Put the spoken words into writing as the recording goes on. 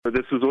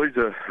This was always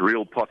a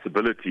real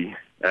possibility,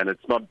 and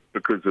it's not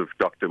because of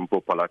Dr.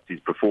 Mpopalathi's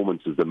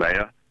performance as the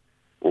mayor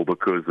or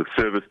because of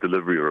service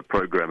delivery or a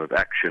program of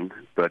action,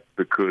 but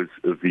because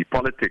of the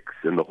politics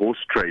and the horse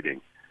trading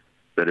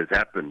that has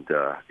happened.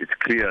 It's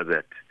clear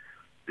that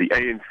the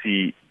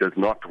ANC does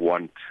not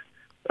want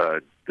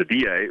the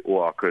DA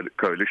or our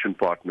coalition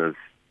partners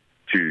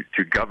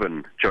to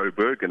govern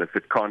Joburg, and if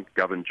it can't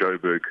govern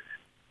Joburg,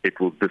 it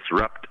will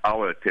disrupt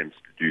our attempts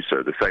to do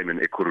so, the same in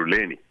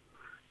Ekurhuleni.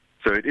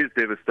 So it is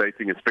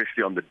devastating,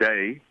 especially on the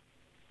day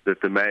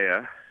that the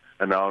mayor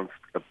announced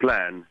a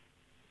plan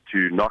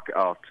to knock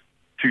out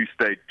two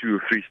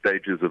or three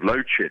stages of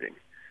load shedding,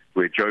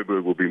 where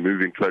Joburg will be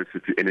moving closer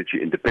to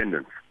energy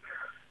independence.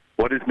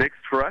 What is next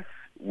for us?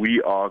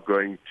 We are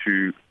going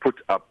to put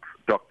up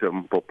Dr.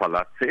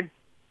 Mpopalathi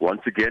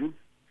once again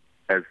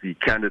as the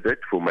candidate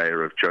for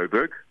mayor of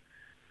Joburg,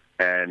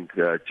 and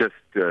just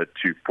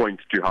to point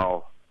to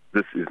how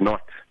this is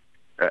not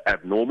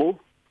abnormal.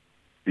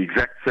 The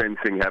exact same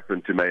thing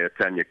happened to Mayor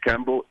Tanya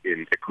Campbell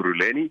in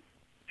Ekurhuleni.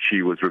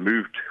 She was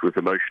removed with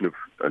a motion of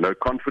no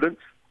confidence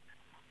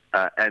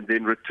and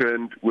then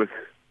returned with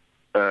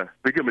a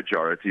bigger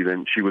majority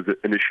than she was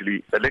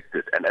initially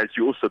elected. And as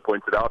you also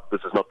pointed out,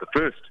 this is not the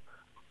first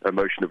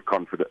motion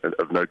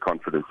of no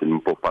confidence in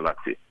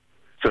Mpopalathi.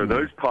 So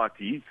those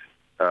parties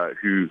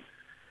who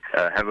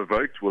have a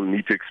vote will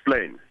need to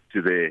explain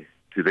to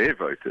their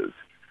voters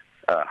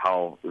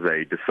how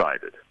they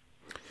decided.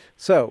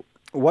 So,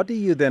 what do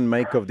you then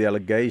make of the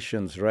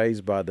allegations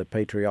raised by the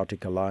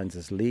Patriotic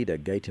Alliance's leader,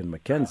 Gayton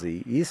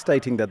McKenzie? He's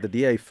stating that the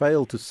DA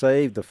failed to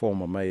save the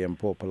former Mayor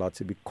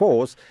Mpopalathi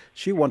because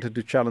she wanted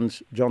to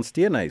challenge John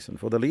Steenhuisen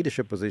for the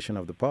leadership position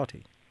of the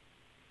party.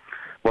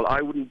 Well,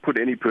 I wouldn't put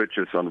any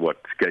purchase on what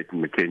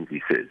Gayton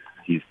McKenzie says.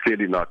 He's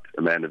clearly not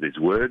a man of his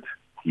word.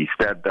 He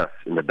stabbed us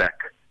in the back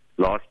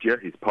last year.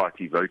 His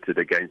party voted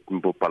against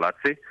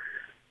Mpopalathi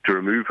to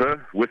remove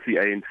her with the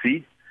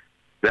ANC.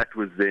 That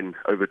was then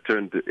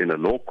overturned in a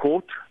law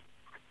court.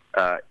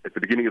 At the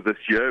beginning of this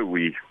year,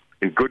 we,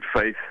 in good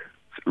faith,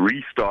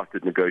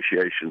 restarted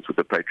negotiations with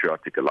the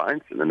Patriotic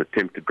Alliance in an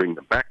attempt to bring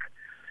them back.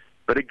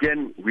 But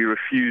again, we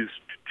refused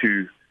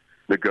to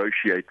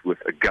negotiate with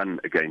a gun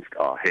against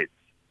our heads.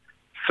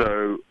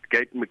 So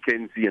Gayton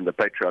McKenzie and the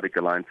Patriotic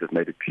Alliance have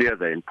made it clear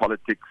they're in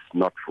politics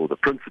not for the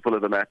principle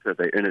of the matter,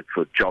 they're in it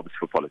for jobs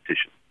for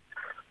politicians.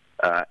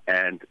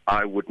 And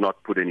I would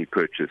not put any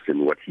purchase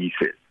in what he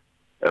says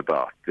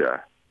about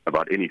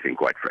anything,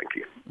 quite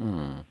frankly.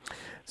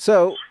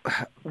 So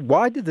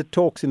why did the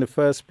talks in the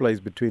first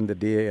place between the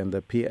DA and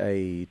the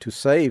PA to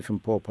save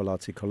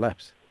Mpopalathi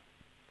collapse?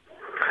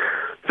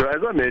 So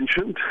as I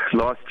mentioned,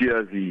 last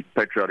year the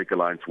Patriotic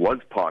Alliance was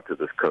part of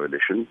this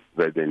coalition.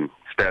 They then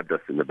stabbed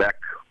us in the back,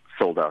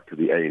 sold out to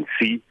the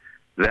ANC.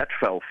 That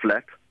fell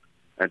flat.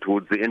 And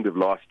towards the end of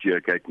last year,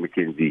 Gayton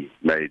McKenzie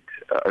made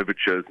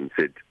overtures and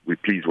said, we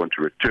please want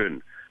to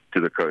return to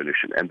the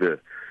coalition. And the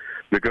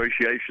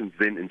negotiations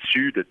then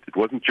ensued. It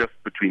wasn't just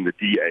between the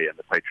DA and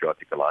the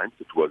Patriotic Alliance.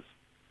 It was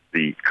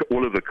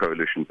all of the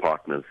coalition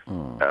partners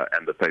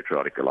and the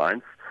Patriotic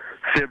Alliance.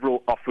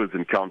 Several offers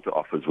and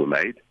counter-offers were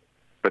made.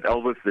 But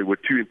Elvis, there were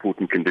two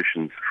important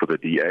conditions for the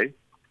DA,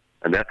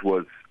 and that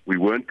was we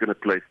weren't going to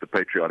place the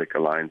Patriotic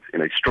Alliance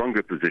in a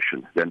stronger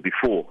position than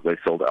before they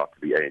sold out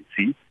to the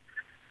ANC,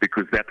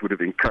 because that would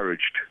have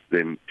encouraged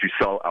them to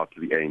sell out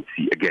to the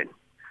ANC again.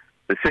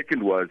 The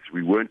second was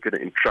we weren't going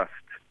to entrust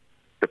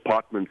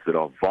departments that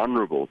are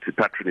vulnerable to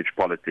patronage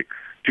politics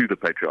to the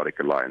Patriotic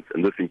Alliance,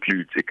 and this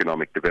includes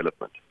economic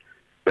development.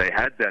 They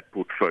had that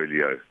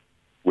portfolio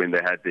when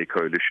they had their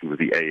coalition with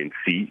the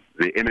ANC.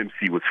 The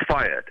MMC was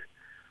fired,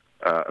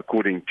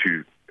 according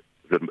to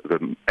the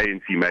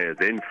ANC mayor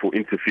then, for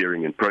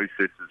interfering in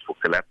processes, for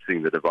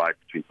collapsing the divide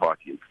between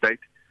party and state.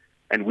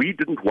 And we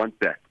didn't want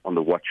that on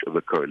the watch of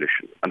the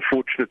coalition.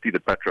 Unfortunately, the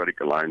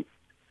Patriotic Alliance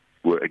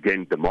were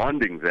again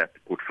demanding that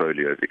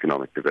portfolio of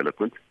economic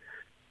development.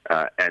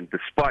 And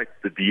despite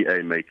the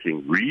DA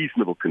making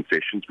reasonable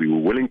concessions, we were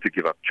willing to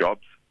give up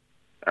jobs.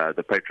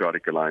 The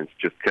Patriotic Alliance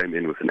just came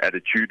in with an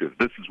attitude of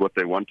this is what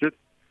they wanted,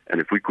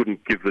 and if we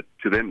couldn't give it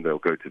to them, they'll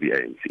go to the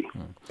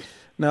ANC.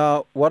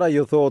 Now, what are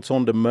your thoughts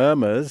on the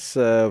murmurs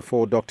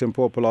for Dr.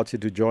 Mpopalathi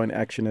to join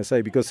Action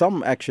SA? Because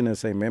some Action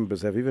SA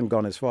members have even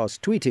gone as far as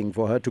tweeting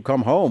for her to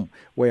come home,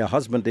 where her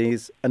husband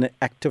is an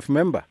active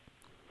member.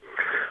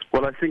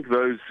 Well, I think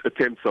those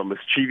attempts are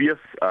mischievous.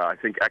 I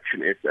think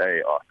Action SA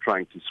are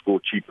trying to score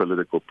cheap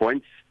political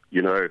points.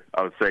 You know,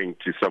 I was saying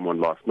to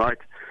someone last night,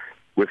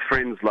 with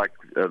friends like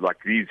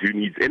these, who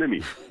needs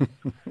enemies?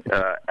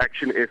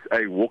 Action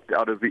SA walked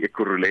out of the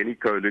Ekurhuleni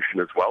coalition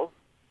as well,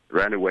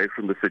 ran away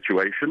from the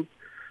situation,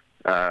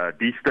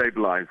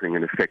 destabilizing,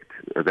 in effect,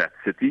 that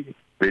city.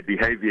 Their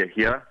behavior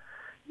here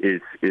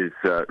is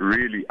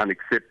really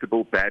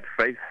unacceptable, bad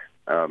faith.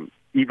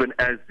 Even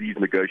as these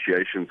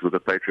negotiations with the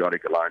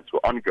Patriotic Alliance were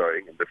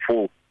ongoing and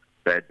before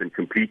they had been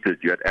completed,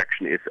 you had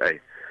Action SA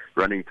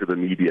running to the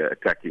media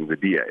attacking the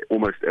DA,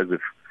 almost as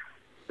if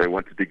they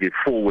wanted to give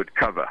forward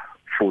cover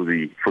for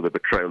the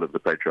betrayal of the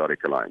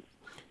Patriotic Alliance.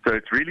 So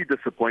it's really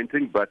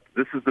disappointing, but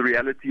this is the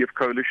reality of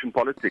coalition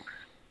politics.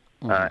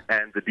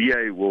 And the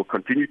DA will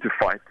continue to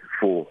fight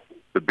for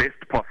the best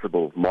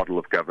possible model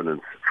of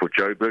governance for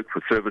Joburg,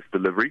 for service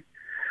delivery,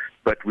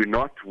 but we're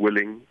not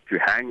willing to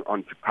hang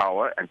on to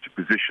power and to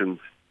positions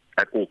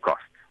at all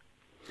costs.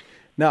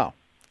 Now,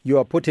 you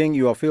are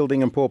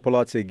fielding Mpho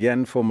Phalatse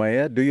again for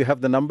mayor. Do you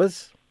have the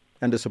numbers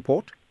and the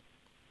support?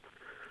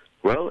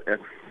 Well,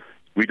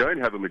 we don't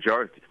have a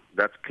majority.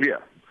 That's clear.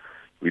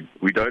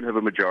 We don't have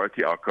a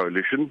majority, our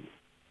coalition,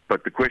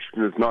 but the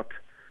question is not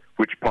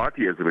which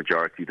party has a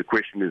majority. The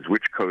question is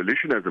which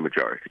coalition has a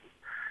majority.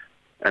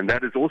 And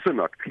that is also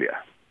not clear.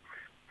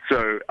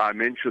 So I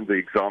mentioned the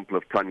example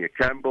of Tanya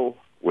Campbell,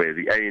 where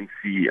the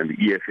ANC and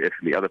the EFF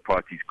and the other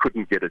parties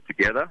couldn't get it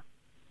together,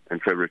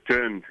 and so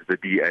returned the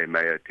DA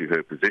mayor to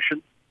her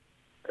position.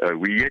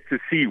 We're yet to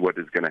see what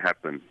is going to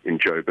happen in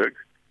Joburg.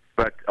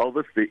 But,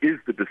 Elvis, there is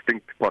the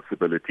distinct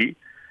possibility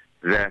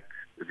that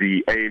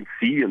the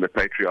ANC and the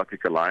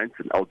Patriotic Alliance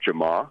and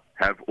Al-Jamar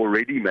have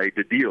already made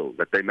a deal,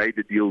 that they made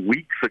a deal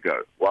weeks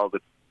ago while the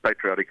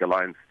Patriotic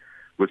Alliance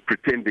was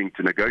pretending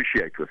to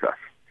negotiate with us.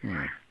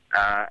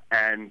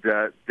 And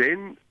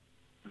then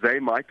they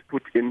might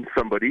put in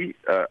somebody,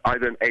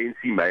 either an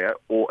ANC mayor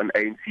or an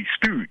ANC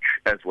stooge,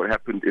 as what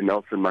happened in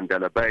Nelson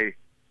Mandela Bay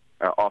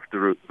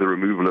after the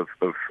removal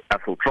of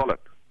Athol Trollip.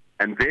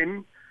 And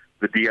then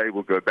the DA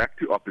will go back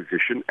to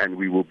opposition, and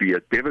we will be a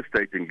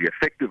devastatingly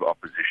effective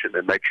opposition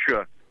and make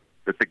sure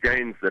that the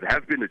gains that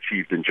have been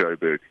achieved in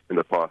Joburg in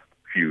the past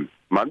few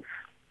months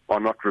are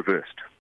not reversed.